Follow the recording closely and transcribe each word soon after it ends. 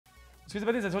Squeeze the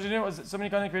buddies, I told you was so many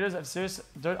content creators have serious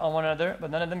dirt on one another,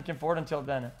 but none of them came forward until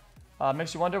then.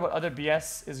 Makes you wonder what other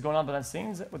BS is going on behind the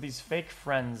scenes with these fake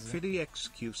friends.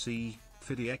 FiddyXQC,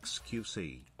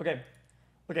 FiddyXQC.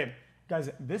 Okay, guys,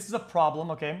 this is a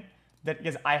problem, okay? That,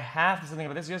 guys, I have to say something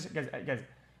about this. Guys,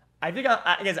 I feel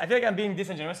like I'm being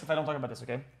disingenuous if I don't talk about this,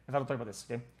 okay? If I don't talk about this,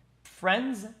 okay?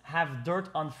 Friends have dirt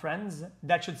on friends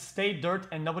that should stay dirt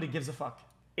and nobody gives a fuck.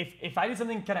 If I did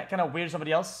something kind of weird to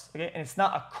somebody else, okay, and it's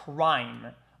not a crime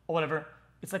or whatever,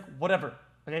 it's like whatever,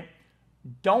 okay?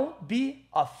 Don't be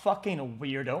a fucking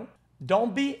weirdo.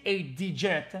 Don't be a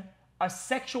degenerate, a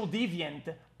sexual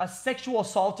deviant, a sexual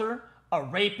assaulter, a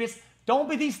rapist. Don't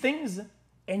be these things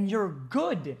and you're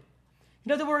good. You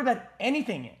don't have to worry about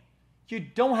anything. You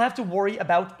don't have to worry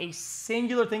about a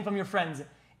singular thing from your friends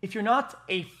if you're not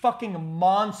a fucking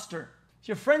monster. If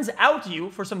your friends out you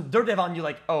for some dirt they have on you,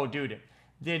 like, oh, dude,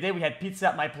 the other day we had pizza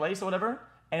at my place or whatever,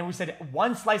 and we said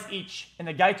 1 slice each, and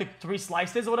the guy took 3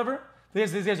 slices or whatever.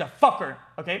 There's a fucker,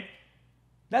 okay?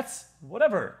 That's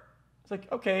whatever. It's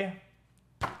like, okay,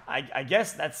 I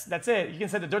guess that's it. You can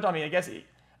say the dirt on me, I guess.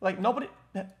 Like, nobody,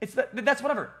 that's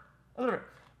whatever.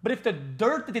 But if the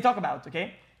dirt that they talk about,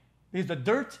 okay, because the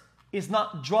dirt is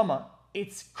not drama,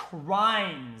 it's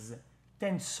crimes,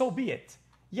 then so be it.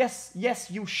 Yes,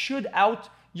 you should out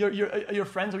your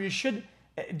friends, or you should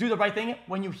do the right thing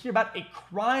when you hear about a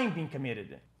crime being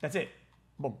committed. That's it.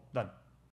 Boom, done.